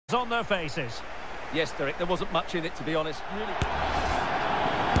On their faces. Yes, Derek, there wasn't much in it, to be honest. Really.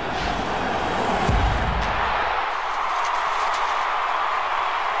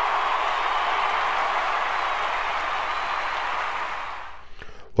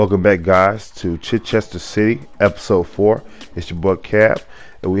 Welcome back, guys, to Chichester City, episode 4. It's your boy Cap,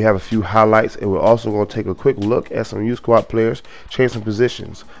 and we have a few highlights, and we're also going to take a quick look at some youth squad players, change some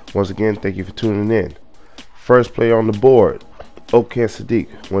positions. Once again, thank you for tuning in. First player on the board, Okan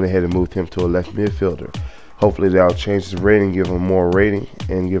Sadiq. Went ahead and moved him to a left midfielder. Hopefully that'll change his rating, give him more rating,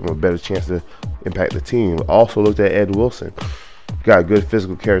 and give him a better chance to impact the team. Also looked at Ed Wilson. Got good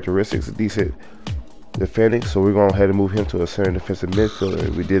physical characteristics, a decent defending, so we're going to go ahead and move him to a center defensive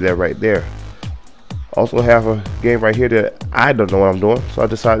midfielder. We did that right there. Also have a game right here that I don't know what I'm doing, so I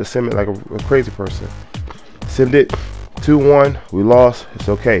decided to sim it like a crazy person. Simmed it 2-1. We lost. It's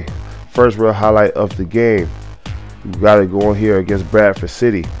okay. First real highlight of the game. We got to go on here against Bradford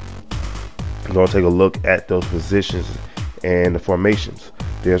City. We're going to take a look at those positions and the formations.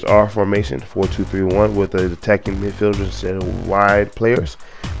 There's our formation, 4-2-3-1, with the attacking midfielders instead of wide players.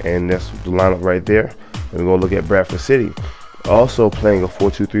 And that's the lineup right there. And we're going to look at Bradford City. Also playing a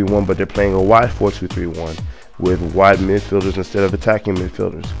 4-2-3-1, but they're playing a wide 4-2-3-1 with wide midfielders instead of attacking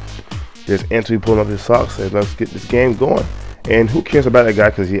midfielders. There's Anthony pulling up his socks, and let's get this game going. And who cares about that guy,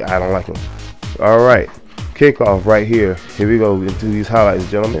 because I don't like him. All right, kickoff right here. Here we go into these highlights,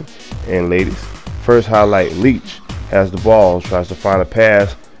 gentlemen and ladies. First highlight, Leach has the ball, tries to find a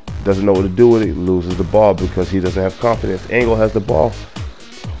pass, doesn't know what to do with it, loses the ball because he doesn't have confidence. Angle has the ball.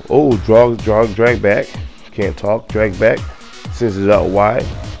 Oh, drag back. Can't talk, drag back. Sends it out wide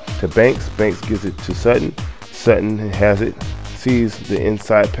to Banks. Banks gives it to Sutton. Sutton has it, sees the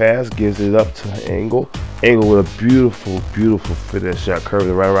inside pass, gives it up to Angle. Angle with a beautiful, beautiful finish shot,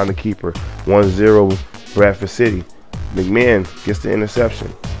 curving right around the keeper. 1-0 Bradford City. McMahon gets the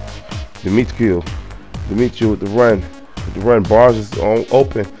interception. Demetriou with the run. Barnes is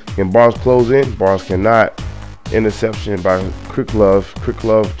open. Can Barnes close in? Barnes cannot. Interception by Cricklove.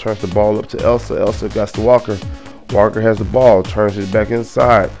 Cricklove turns the ball up to Elsa. Elsa got to Walker. Walker has the ball, turns it back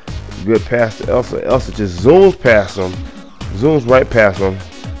inside. Good pass to Elsa. Elsa just zooms past him. Zooms right past him.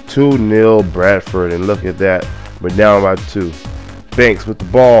 2-0 Bradford, and look at that. We're down by 2. Banks with the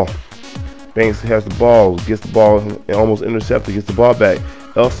ball. Banks has the ball, gets the ball, and almost intercepted, gets the ball back.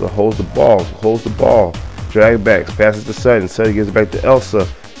 Elsa holds the ball, drag back, passes to Sutton. Sutton gives it back to Elsa.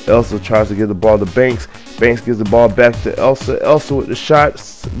 Elsa tries to get the ball to Banks. Banks gives the ball back to Elsa. Elsa with the shot.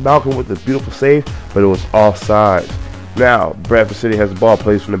 Malcolm with the beautiful save, but it was offside. Now, Bradford City has the ball,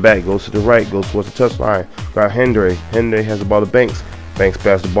 plays from the back, goes to the right, goes towards the touchline. Got Hendry. Hendry has the ball to Banks. Banks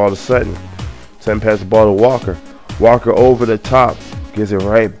passes the ball to Sutton. Sutton passes the ball to Walker. Walker over the top, gives it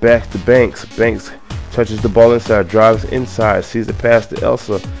right back to Banks. Banks touches the ball inside, drives inside, sees the pass to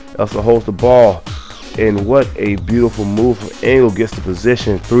Elsa. Elsa holds the ball. And what a beautiful move from Angle, gets the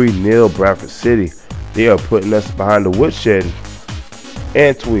position. 3-0 Bradford City. They are putting us behind the woodshed.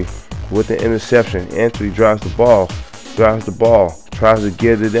 Antwi with the interception. Antwi drives the ball, tries to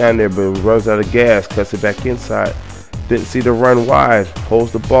get it down there, but runs out of gas, cuts it back inside. Didn't see the run wide,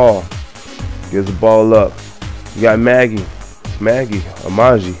 holds the ball, gives the ball up. You got Maggie,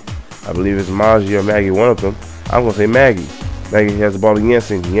 Amaji. I believe it's Amaji or Maggie, one of them. I'm going to say Maggie. Maggie has the ball to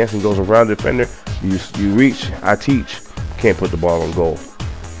Jensen. Jensen goes around the defender. You reach, I teach. Can't put the ball on goal.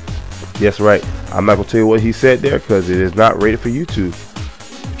 Yes, right. I'm not going to tell you what he said there because it is not rated for YouTube.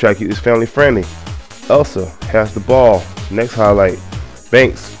 Try to keep this family friendly. Elsa has the ball. Next highlight.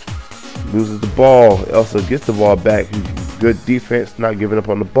 Banks loses the ball. Elsa gets the ball back. Good defense, not giving up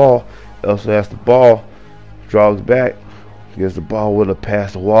on the ball. Elsa has the ball. Draws back. Gives the ball with a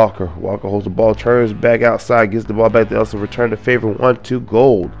pass to Walker. Walker holds the ball, turns back outside, gives the ball back to Elsa. Return to favor, 1-2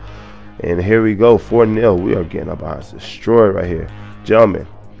 gold. And here we go, 4-0. We are getting our behinds destroyed right here. Gentlemen,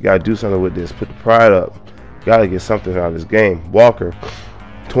 you got to do something with this. Put the pride up. Got to get something out of this game. Walker,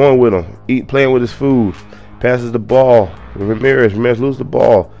 toying with him, playing with his food. Passes the ball. Ramirez loses the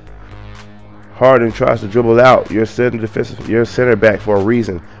ball. Harden tries to dribble out. You're center back for a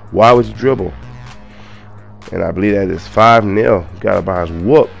reason. Why would you dribble? And I believe that is 5-0. Got our behinds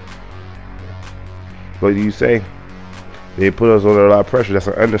whooped. What do you say? They put us under a lot of pressure. That's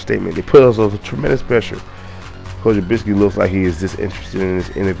an understatement. They put us under tremendous pressure. Coach Biscuit looks like he is disinterested in this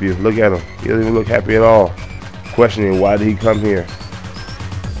interview. Look at him. He doesn't even look happy at all. Questioning, why did he come here?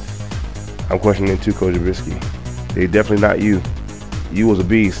 I'm questioning too, Coach Biscuit. They definitely not you. You was a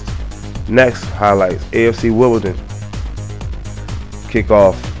beast. Next highlights. AFC Wimbledon.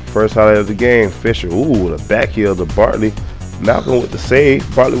 Kickoff. First highlight of the game. Fisher. Ooh, the back heel to Bartley. Malcolm with the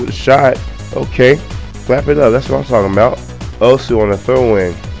save. Bartley with the shot. Okay. Clap it up. That's what I'm talking about. Osu on the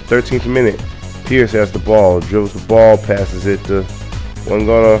throw-in. 13th minute. Pierce has the ball, dribbles the ball, passes it to I don't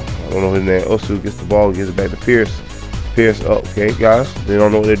know his name. Osu gets the ball, gives it back to Pierce. Pierce, okay, guys, they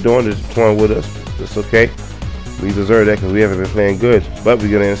don't know what they're doing. They're just toying with us. It's okay. We deserve that because we haven't been playing good. But we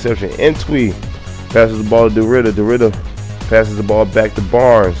get an interception. Entwi passes the ball to Derrida. Derrida passes the ball back to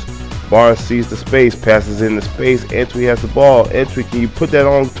Barnes. Barnes sees the space, passes in the space. Entwi has the ball. Entwi, can you put that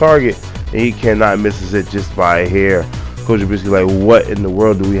on target? And he cannot, misses it just by a hair. Coach is basically like, what in the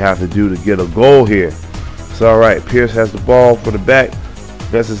world do we have to do to get a goal here? It's all right. Pierce has the ball for the back.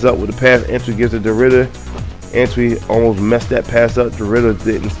 Messes up with the pass. Entwi gives it to Derrida. Entwi almost messed that pass up. Derrida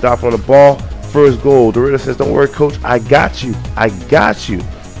didn't stop on the ball. First goal. Derrida says, don't worry, coach. I got you. I got you.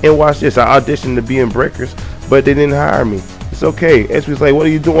 And watch this. I auditioned to be in Breakers, but they didn't hire me. It's okay. Entwi's like, what are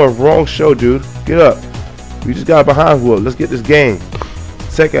you doing? Wrong show, dude. Get up. We just got behind whoop. Let's get this game.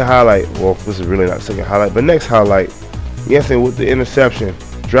 Second highlight. Well, this is really not second highlight, but next highlight. Jensen with the interception.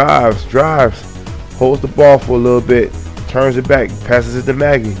 Drives. Holds the ball for a little bit. Turns it back. Passes it to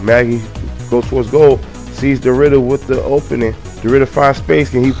Maggie. Maggie goes towards goal. Sees Derrida with the opening. Derrida finds space.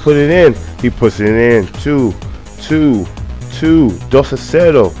 Can he put it in? He puts it in. 2.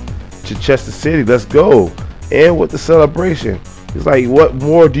 Dosacedo. Chichester City. Let's go. And with the celebration. It's like, what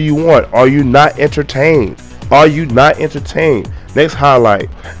more do you want? Are you not entertained? Are you not entertained? Next highlight.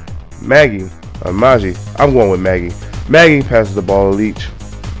 Maggie. Maji. I'm going with Maggie. Maggie passes the ball to Leach.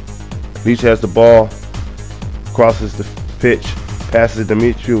 Leach has the ball. Crosses the pitch. Passes it to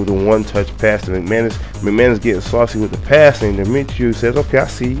Demetriou with a one-touch pass to McManus. McManus getting saucy with the passing. Demetriou says, okay, I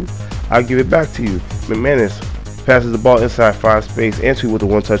see you. I'll give it back to you. McManus passes the ball inside, finds space. Entwi with a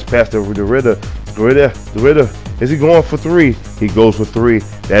one-touch pass to Derrida. Derrida, is he going for 3? He goes for 3.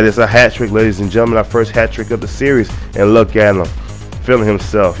 That is a hat trick, ladies and gentlemen. Our first hat trick of the series. And look at him, feeling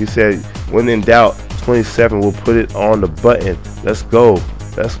himself. He said, when in doubt, 27 will put it on the button. Let's go.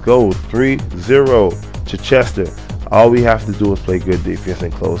 3-0 Chichester. All we have to do is play good defense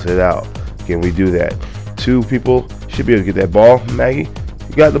and close it out. Can we do that? 2 people should be able to get that ball. Maggie,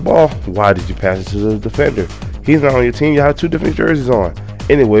 you got the ball. Why did you pass it to the defender? He's not on your team. You have 2 different jerseys on.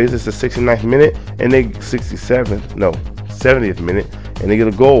 Anyways, it's the 69th minute and they 70th minute and they get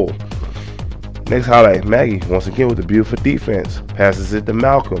a goal. Next highlight, Maggie once again with the beautiful defense. Passes it to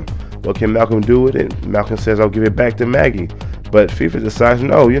Malcolm. What can Malcolm do with it? Malcolm says, I'll give it back to Maggie. But FIFA decides,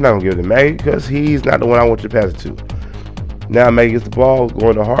 no, you're not going to give it to Maggie because he's not the one I want you to pass it to. Now Maggie gets the ball,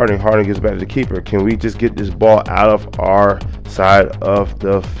 going to Harding. Harding gets back to the keeper. Can we just get this ball out of our side of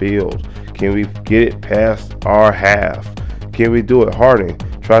the field? Can we get it past our half? Can we do it? Harding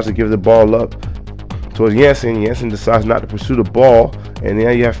tries to give the ball up towards Jensen. Jensen decides not to pursue the ball. And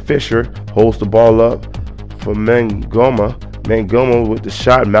then you have Fisher, holds the ball up for Mangoma. Mangoma with the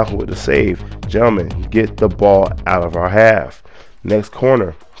shot, Malcolm with the save. Gentlemen, get the ball out of our half. Next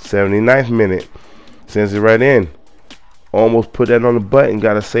corner, 79th minute. Sends it right in. Almost put that on the button.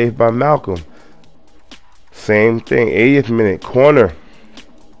 Got a save by Malcolm. Same thing, 80th minute. Corner.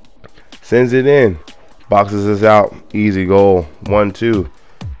 Sends it in. Boxes us out. Easy goal. 1-2.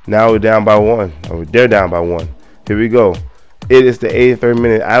 Now we're down by 1. They're down by 1. Here we go. It is the 83rd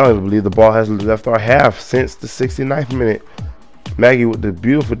minute. I don't even believe the ball has left our half since the 69th minute. Maggie with the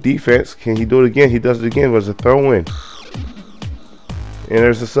beautiful defense. Can he do it again? He does it again. It was a throw in. And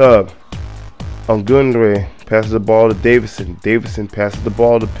there's a sub. Gundre passes the ball to Davison. Davison passes the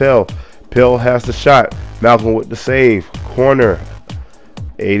ball to Pell. Pell has the shot. Malcolm with the save. Corner.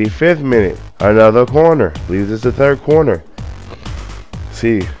 85th minute. Another corner. I believe this is the 3rd corner.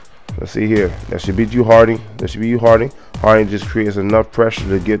 Let's see here. That should be you, Harding. Harding just creates enough pressure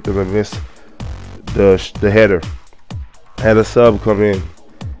to get them to miss the header. Had a sub come in.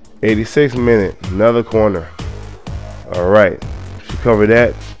 86th minute. Another corner. All right. Should cover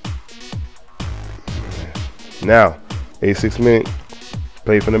that. Now, 86th minute.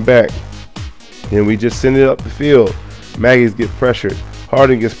 Play from the back. Then we just send it up the field. Maggies get pressured.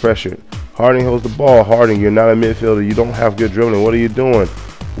 Harding gets pressured. Harding holds the ball. Harding, you're not a midfielder. You don't have good dribbling. What are you doing?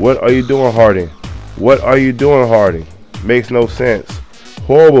 What are you doing, Harding? What are you doing, Harding? Makes no sense.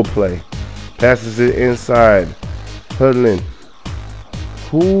 Horrible play. Passes it inside. Hudlin.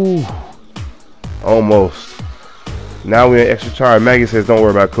 Ooh. Almost. Now we're in extra time. Maggie says, don't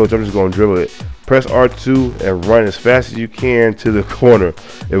worry about it, coach. I'm just going to dribble it. Press R2 and run as fast as you can to the corner.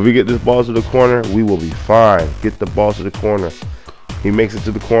 If we get this ball to the corner, we will be fine. Get the ball to the corner. He makes it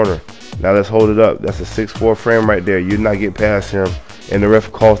to the corner. Now let's hold it up. That's a 6-4 frame right there. You're not getting past him. And the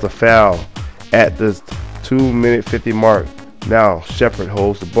ref calls the foul at the 2-minute 50 mark. Now Shepard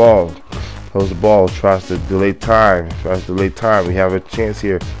holds the ball. Tries to delay time. We have a chance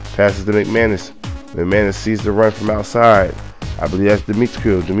here. Passes to McManus. McManus sees the run from outside. I believe that's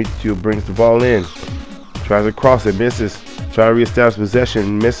Demetriou. Demetriou brings the ball in. Tries to cross it, misses. Try to reestablish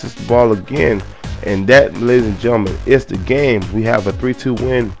possession, misses the ball again. And that, ladies and gentlemen, is the game. We have a 3-2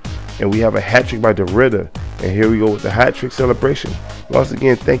 win, and we have a hat trick by De Ridder. And here we go with the hat trick celebration. Once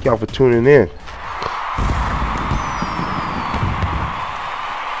again, thank y'all for tuning in.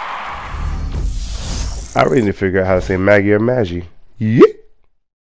 I really need to figure out how to say Maggie or Maggie. Yeah.